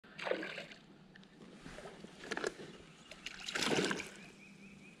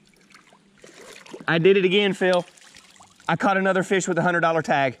I did it again, Phil. I caught another fish with a $100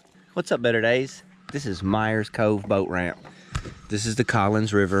 tag. What's up, Better Days? This is Myers Cove Boat Ramp. This is the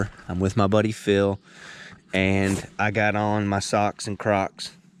Collins River. I'm with my buddy Phil, and I got on my socks and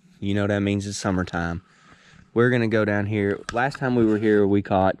Crocs. You know that means it's summertime. We're gonna go down here. Last time we were here, we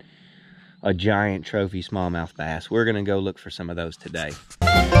caught a giant trophy smallmouth bass. We're gonna go look for some of those today.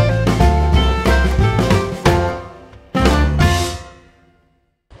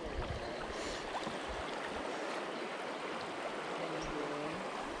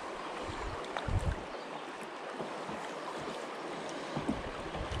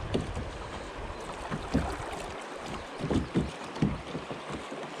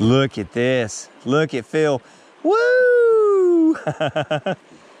 Look at this. Look at Phil. Woo!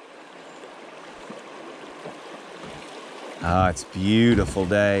 Oh, it's a beautiful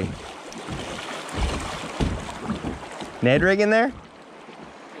day. Ned rig in there?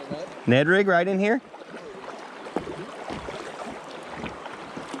 Ned rig right in here?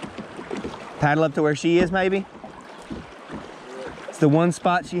 Paddle up to where she is, maybe? It's the one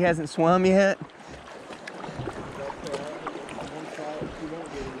spot she hasn't swum yet.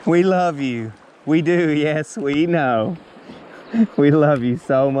 We love you. We do, yes, we know. We love you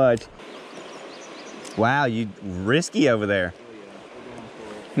so much. Wow, you risky over there.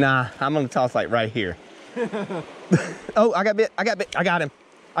 Nah, I'm gonna toss like right here. Oh, I got bit, I got bit, I got him.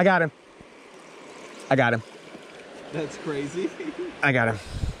 I got him. I got him. That's crazy. I got him.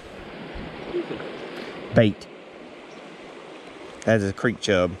 Bait. That is a creek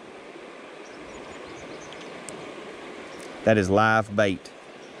chub. That is live bait.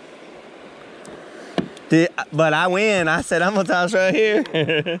 But I win. I said I'm gonna toss right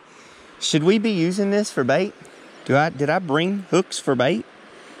here. Should we be using this for bait? Did I bring hooks for bait?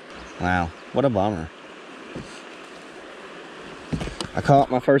 Wow, what a bummer. I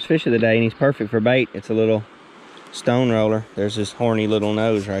caught my first fish of the day and he's perfect for bait. It's a little stone roller. There's this horny little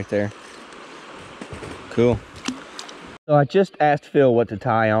nose right there. Cool. So I just asked Phil what to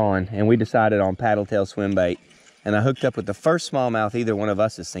tie on and we decided on paddle tail swim bait. And I hooked up with the first smallmouth either one of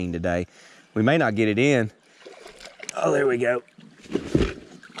us has seen today. We may not get it in. Oh, there we go.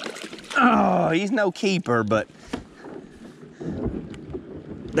 Oh, he's no keeper, but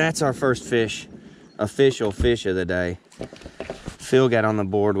that's our first fish, official fish of the day. Phil got on the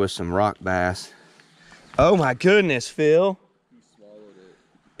board with some rock bass. Oh my goodness, Phil. He swallowed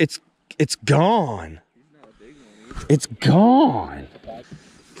it. It's gone. He's not a big one either. It's gone.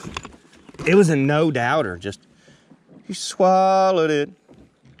 It was a no doubter, just he swallowed it.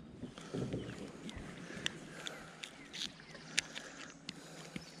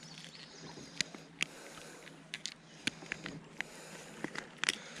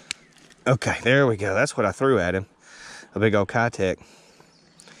 Okay, there we go. That's what I threw at him. A big old Kitech.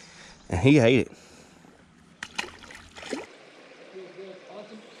 And he ate it.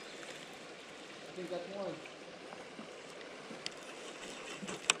 Awesome. I think that's one.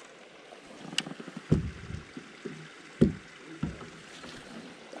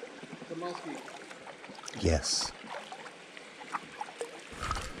 The Muskie. Yes.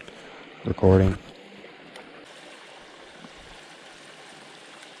 Recording.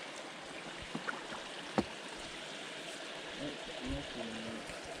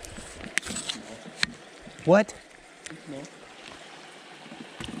 What? It's small.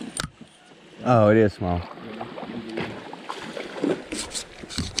 Oh, it is small.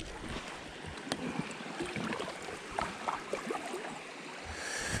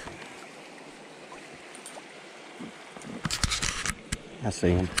 I see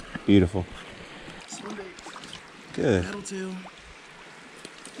him. Beautiful. Swim bait. Good. Paddle tail.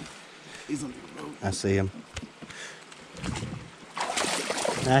 He's on the boat. I see him.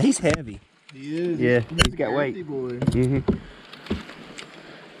 Nah, he's heavy. He is. Yeah, he's got weight. Boy. Mm-hmm.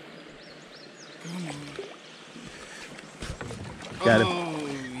 Got him. Oh,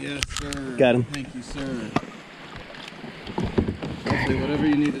 yes, sir. Got him. Thank you, sir. Actually, whatever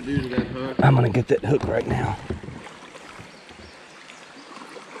you need to do to that hook. I'm gonna get that hook right now.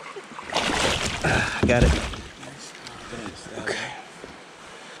 Got it. Thanks. Okay.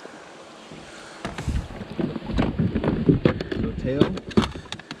 So tail.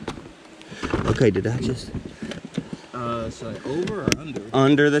 Okay, did I just? So over or under?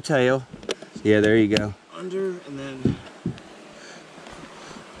 Under the tail. Yeah, there you go. Under and then.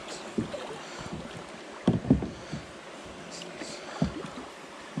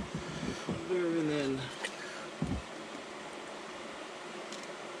 Under and then.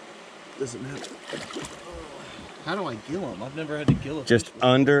 Doesn't matter. How do I gill them? I've never had to gill a Just fish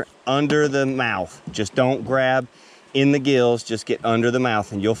before. under the mouth. Just don't grab in the gills. Just get under the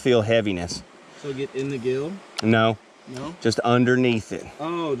mouth, and you'll feel heaviness. So get in the gill? No. No? Just underneath it.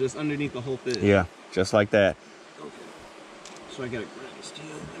 Oh, just underneath the whole fish. Yeah, just like that. Okay. So I gotta grab his tail.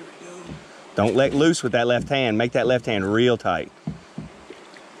 There we go. Don't let loose with that left hand. Make that left hand real tight.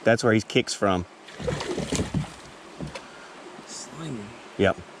 That's where he kicks from. Slimy.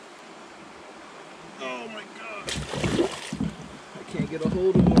 Yep. Oh my god. I can't get a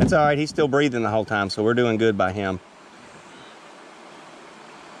hold of him. That's all right. He's still breathing the whole time, so we're doing good by him.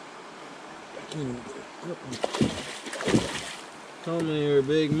 I can't even get it up. Come here,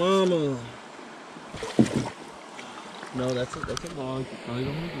 big mama. No, that's a log. You probably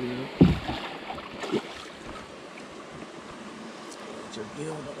don't want to do that. It's your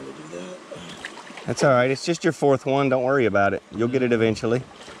gill. Don't want to do that. That's all right. It's just your fourth one. Don't worry about it. You'll get it eventually.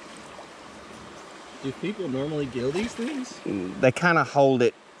 Do people normally gill these things? They kind of hold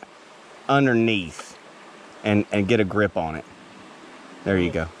it underneath and get a grip on it. There you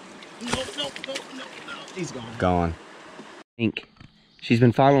go. No. He's gone. Gone. Mink. She's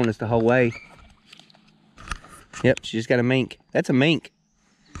been following us the whole way. Yep, she just got a mink. That's a mink.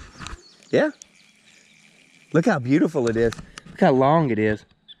 Yeah. Look how beautiful it is. Look how long it is.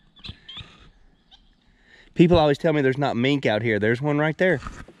 People always tell me there's not mink out here. There's one right there.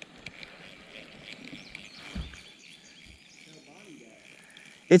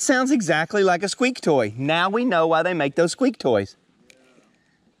 It sounds exactly like a squeak toy. Now we know why they make those squeak toys.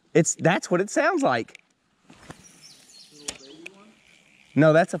 That's what it sounds like.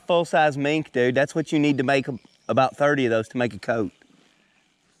 No, that's a full-size mink, dude. That's what you need to make about 30 of those to make a coat.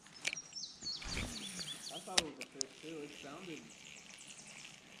 I thought it was a fish too. It sounded...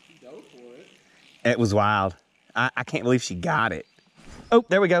 She dove for it. It was wild. I can't believe she got it. Oh,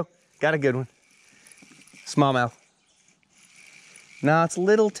 there we go. Got a good one. Smallmouth. No, it's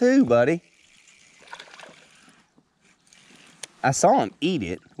little too, buddy. I saw him eat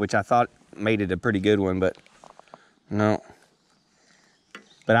it, which I thought made it a pretty good one, but no.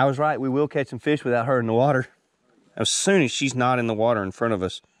 But I was right, we will catch some fish without her in the water. As soon as she's not in the water in front of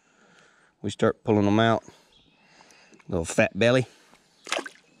us, we start pulling them out. Little fat belly.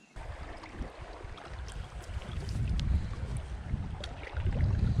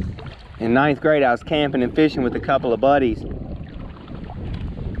 In 9th grade, I was camping and fishing with a couple of buddies.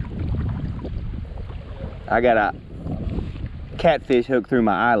 I got a catfish hooked through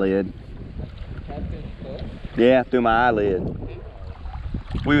my eyelid. Catfish hook? Yeah, through my eyelid.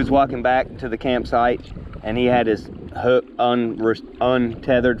 We was walking back to the campsite and he had his hook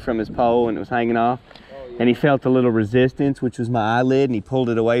untethered from his pole and it was hanging off. Oh, yeah. And he felt a little resistance, which was my eyelid, and he pulled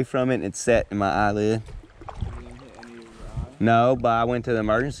it away from it and it set in my eyelid. You didn't hit any of your eye? No, but I went to the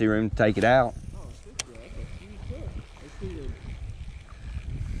emergency room to take it out. Oh, that's a huge hook. Let's see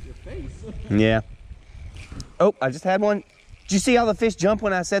your face. Yeah. Oh, I just had one. Did you see all the fish jump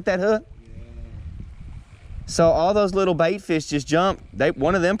when I set that hook? So all those little bait fish just jumped.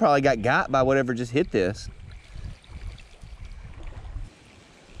 One of them probably got by whatever just hit this.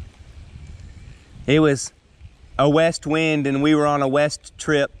 It was a west wind and we were on a west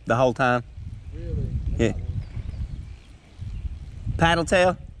trip the whole time. Really? Yeah. Paddle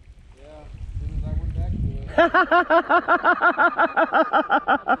tail? Yeah, as soon as I went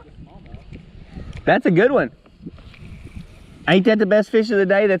back to it. That's a good one. Ain't that the best fish of the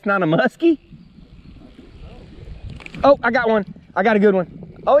day that's not a muskie? Oh, I got one. I got a good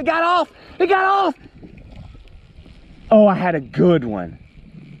one. Oh, it got off. It got off. Oh, I had a good one.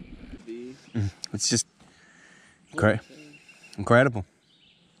 It's just incredible.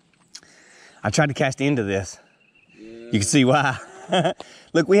 I tried to cast into this. Yeah. You can see why.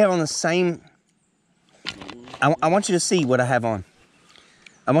 Look, we have on the same... I want you to see what I have on.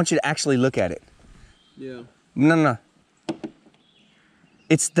 I want you to actually look at it. Yeah. No.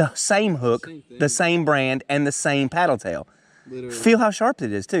 It's the same hook, the same brand, and the same paddle tail. Literally. Feel how sharp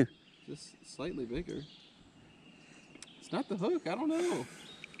it is, too. Just slightly bigger. It's not the hook, I don't know.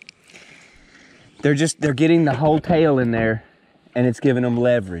 They're getting the whole tail in there, and it's giving them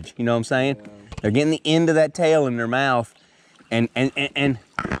leverage. You know what I'm saying? Yeah. They're getting the end of that tail in their mouth, and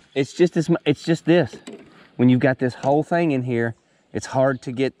it's just this. When you've got this whole thing in here, it's hard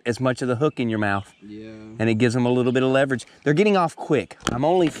to get as much of the hook in your mouth. Yeah. And it gives them a little bit of leverage. They're getting off quick. I'm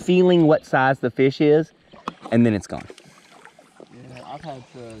only feeling what size the fish is, and then it's gone. Yeah, I've had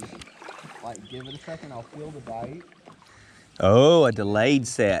to like give it a second. I'll feel the bite. Oh, a delayed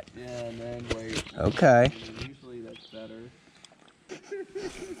set. Yeah, and then wait. Okay. And usually that's better.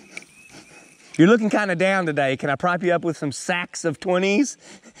 You're looking kind of down today. Can I prop you up with some sacks of 20s?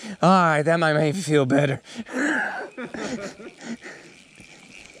 All right, that might make me feel better.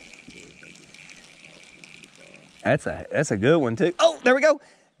 That's a good one too. Oh, there we go.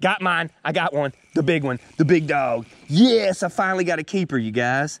 got mine. I got one, the big one, the big dog. Yes, I finally got a keeper, you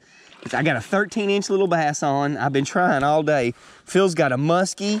guys. I got a 13-inch little bass on. I've been trying all day. Phil's got a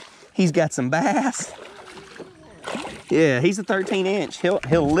muskie. He's got some bass. Yeah, he's a 13-inch.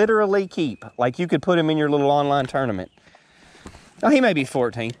 He'll literally keep. Like you could put him in your little online tournament. Oh, he may be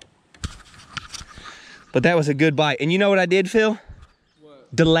 14. But that was a good bite. And you know what I did, Phil?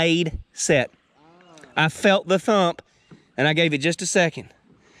 What? Delayed set. I felt the thump, and I gave it just a second.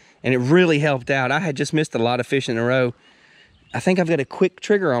 And it really helped out. I had just missed a lot of fish in a row. I think I've got a quick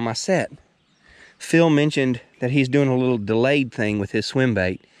trigger on my set. Phil mentioned that he's doing a little delayed thing with his swim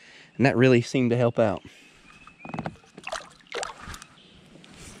bait, and that really seemed to help out.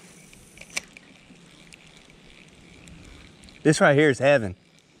 This right here is heaven.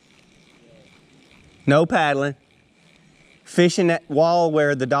 No paddling. Fishing that wall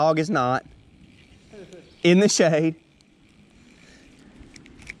where the dog is not. In the shade.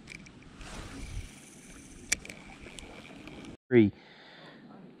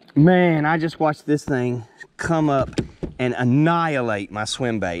 Man, I just watched this thing come up and annihilate my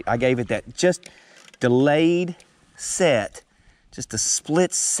swim bait. I gave it that just delayed set, just a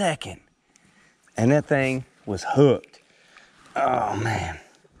split second, and that thing was hooked. Oh man.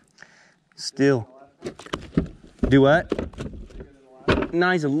 Still. Do what?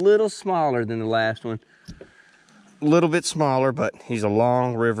 No, he's a little smaller than the last one. A little bit smaller, but he's a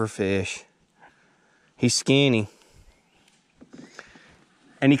long river fish. He's skinny.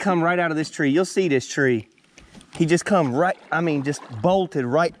 And he come right out of this tree. You'll see this tree. He just come right, I mean, just bolted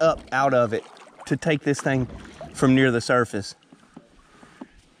right up out of it to take this thing from near the surface.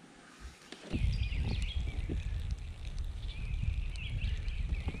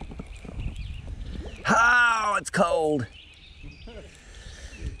 Oh, it's cold.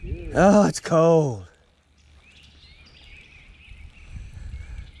 Oh, it's cold.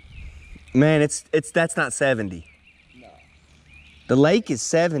 Man, that's not 70. No. The lake is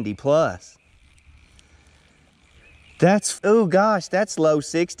 70 plus. That's, oh gosh, that's low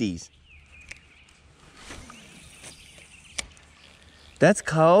 60s. That's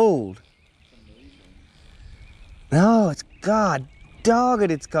cold. No, it's, God dog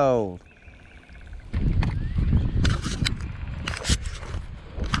it, it's cold.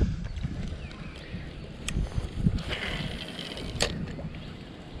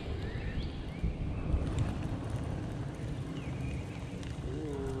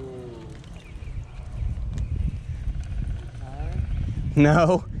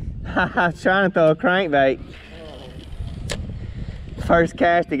 No, I'm trying to throw a crankbait. First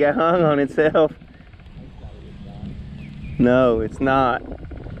cast, it got hung on itself. No, it's not.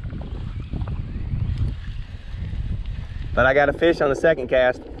 But I got a fish on the second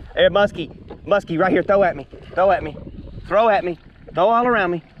cast. Hey, Muskie, Muskie, right here, throw at me, throw at me, throw at me, throw all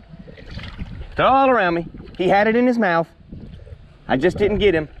around me, throw all around me. He had it in his mouth. I just didn't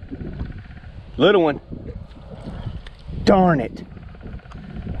get him. Little one. Darn it.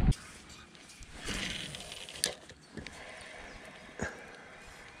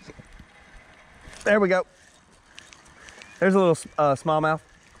 There we go. There's a little smallmouth.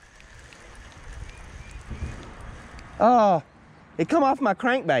 Oh, it come off my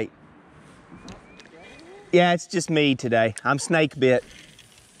crankbait. Yeah, it's just me today. I'm snake bit.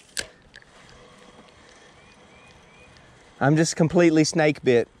 I'm just completely snake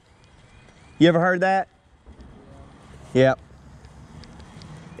bit. You ever heard that? Yep.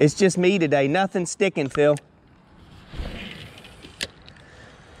 It's just me today. Nothing sticking, Phil.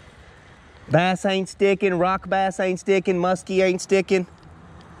 Bass ain't sticking, rock bass ain't sticking, muskie ain't sticking.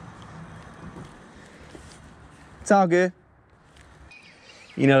 It's all good.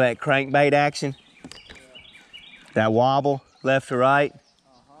 You know that crankbait action? That wobble, left to right?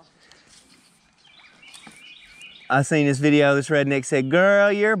 I seen this video, this redneck said,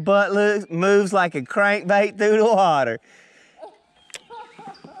 "Girl, your butt moves like a crankbait through the water."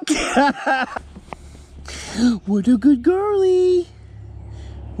 What a good girlie.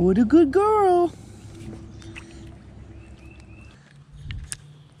 What a good girl.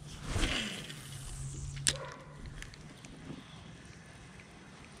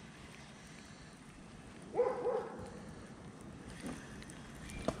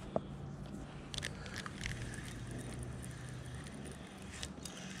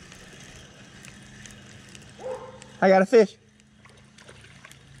 I got a fish.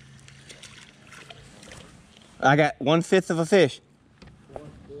 I got 1/5 of a fish.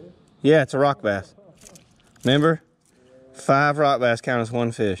 Yeah, it's a rock bass. Remember? 5 rock bass count as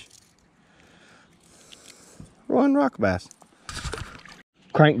 1 fish. 1 rock bass.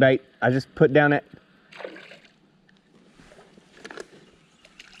 Crankbait. I just put down that.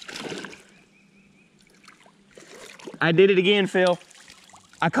 I did it again, Phil.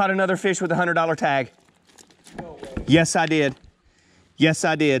 I caught another fish with a $100 tag. No way. Yes, I did. Yes,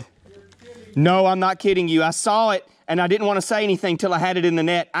 I did. No, I'm not kidding you. I saw it, and I didn't want to say anything till I had it in the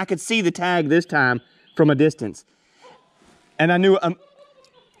net. I could see the tag this time from a distance. And I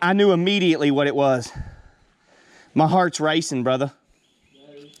knew immediately what it was. My heart's racing, brother.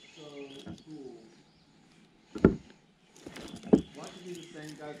 That is so cool. Watching me the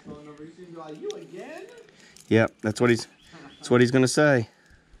same guy throwing over, he's gonna be like, you again? Yep, that's what he's gonna say.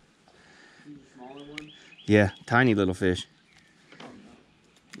 He's a smaller one? Yeah, tiny little fish.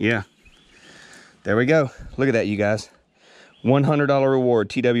 Yeah. There we go. Look at that, you guys. $100 reward,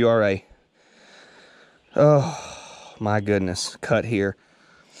 TWRA. Oh my goodness, cut here.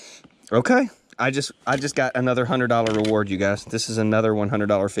 Okay, I just got another $100 reward, you guys. This is another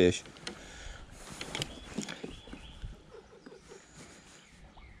 $100 fish.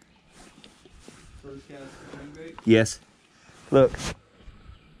 First cast swing bait? Yes. Look.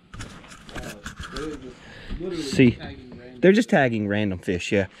 See, they're just tagging random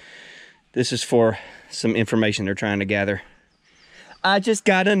fish, yeah. This is for some information they're trying to gather. I just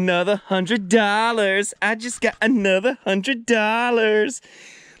got another $100. I just got another $100.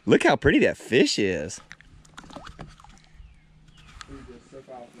 Look how pretty that fish is.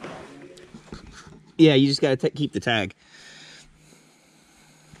 Yeah, you just gotta keep the tag.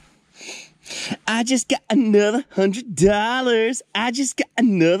 I just got another $100. I just got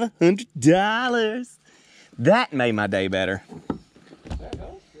another $100. That made my day better. That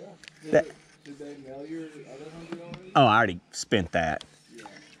helps, yeah. Did they mail your other $100? Oh, I already spent that.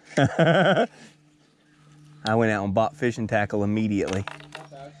 Yeah. I went out and bought fishing tackle immediately. How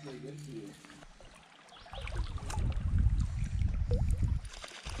fast do they get to you?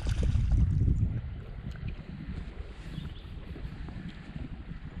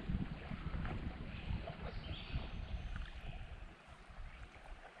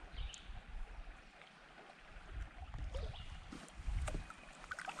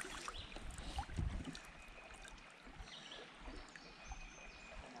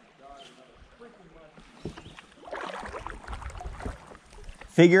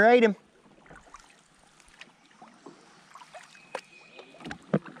 Figure 8 him.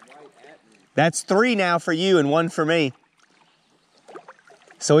 That's 3 now for you and 1 for me.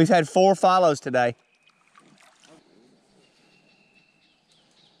 So we've had 4 follows today.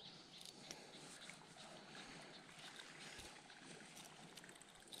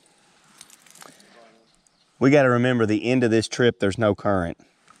 We got to remember the end of this trip, there's no current.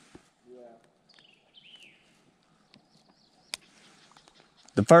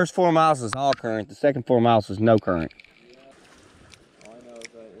 The first 4 miles was all current. The second 4 miles was no current. Yeah. All I know is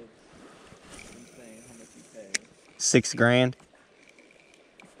that it's insane how much you pay. $6 grand.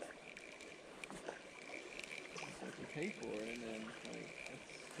 You pay for it, and then like,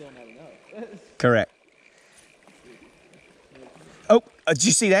 it's still not enough. Correct. Oh, did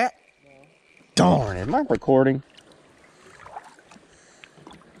you see that? No. Darn, am I recording?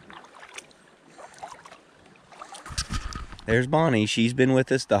 There's Bonnie. She's been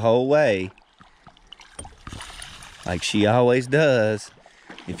with us the whole way. Like she always does.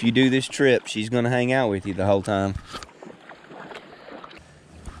 If you do this trip, she's gonna hang out with you the whole time.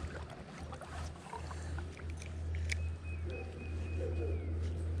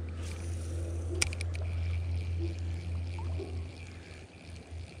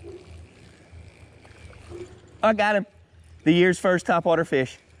 I got him. The year's first topwater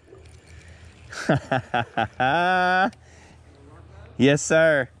fish. Yes,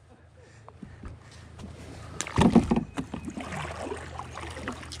 sir.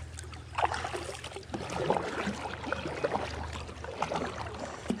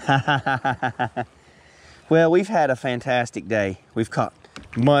 Well, we've had a fantastic day. We've caught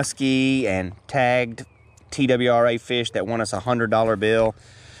muskie and tagged TWRA fish that won us a $100 bill.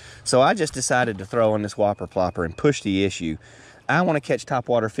 So I just decided to throw in this whopper plopper and push the issue. I want to catch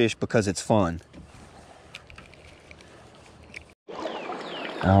topwater fish because it's fun.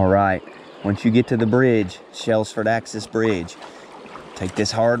 All right, once you get to the bridge, Shellsford Access Bridge, take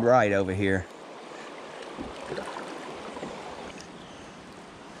this hard right over here.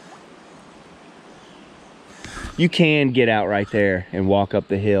 You can get out right there and walk up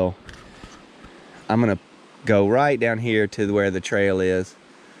the hill. I'm gonna go right down here to where the trail is.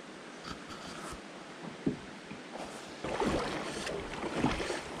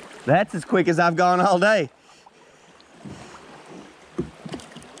 That's as quick as I've gone all day.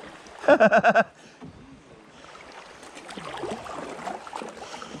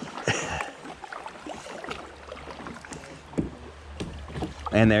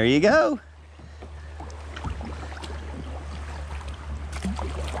 And there you go.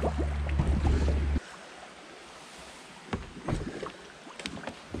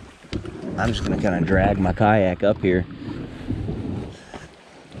 I'm just gonna kind of drag my kayak up here.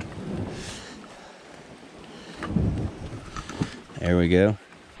 There we go.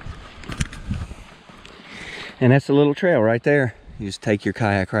 And that's the little trail right there. You just take your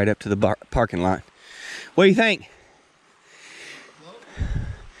kayak right up to the parking lot. What do you think?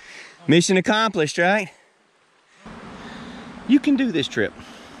 Mission accomplished, right? You can do this trip.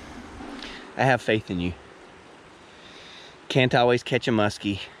 I have faith in you. Can't always catch a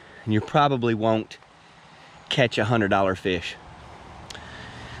muskie, and you probably won't catch a $100 fish.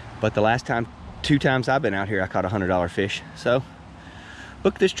 But the last time, 2 times I've been out here, I caught a $100 fish. So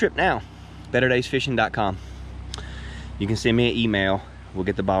book this trip now, betterdaysfishing.com. You can send me an email. We'll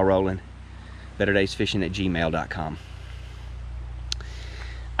get the ball rolling. betterdaysfishing@gmail.com.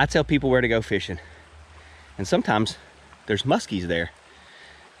 I tell people where to go fishing, and sometimes there's muskies there,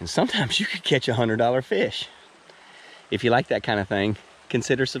 and sometimes you could catch a $100 fish. If you like that kind of thing,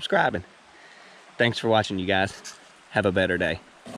 consider subscribing. Thanks for watching, you guys. Have a better day.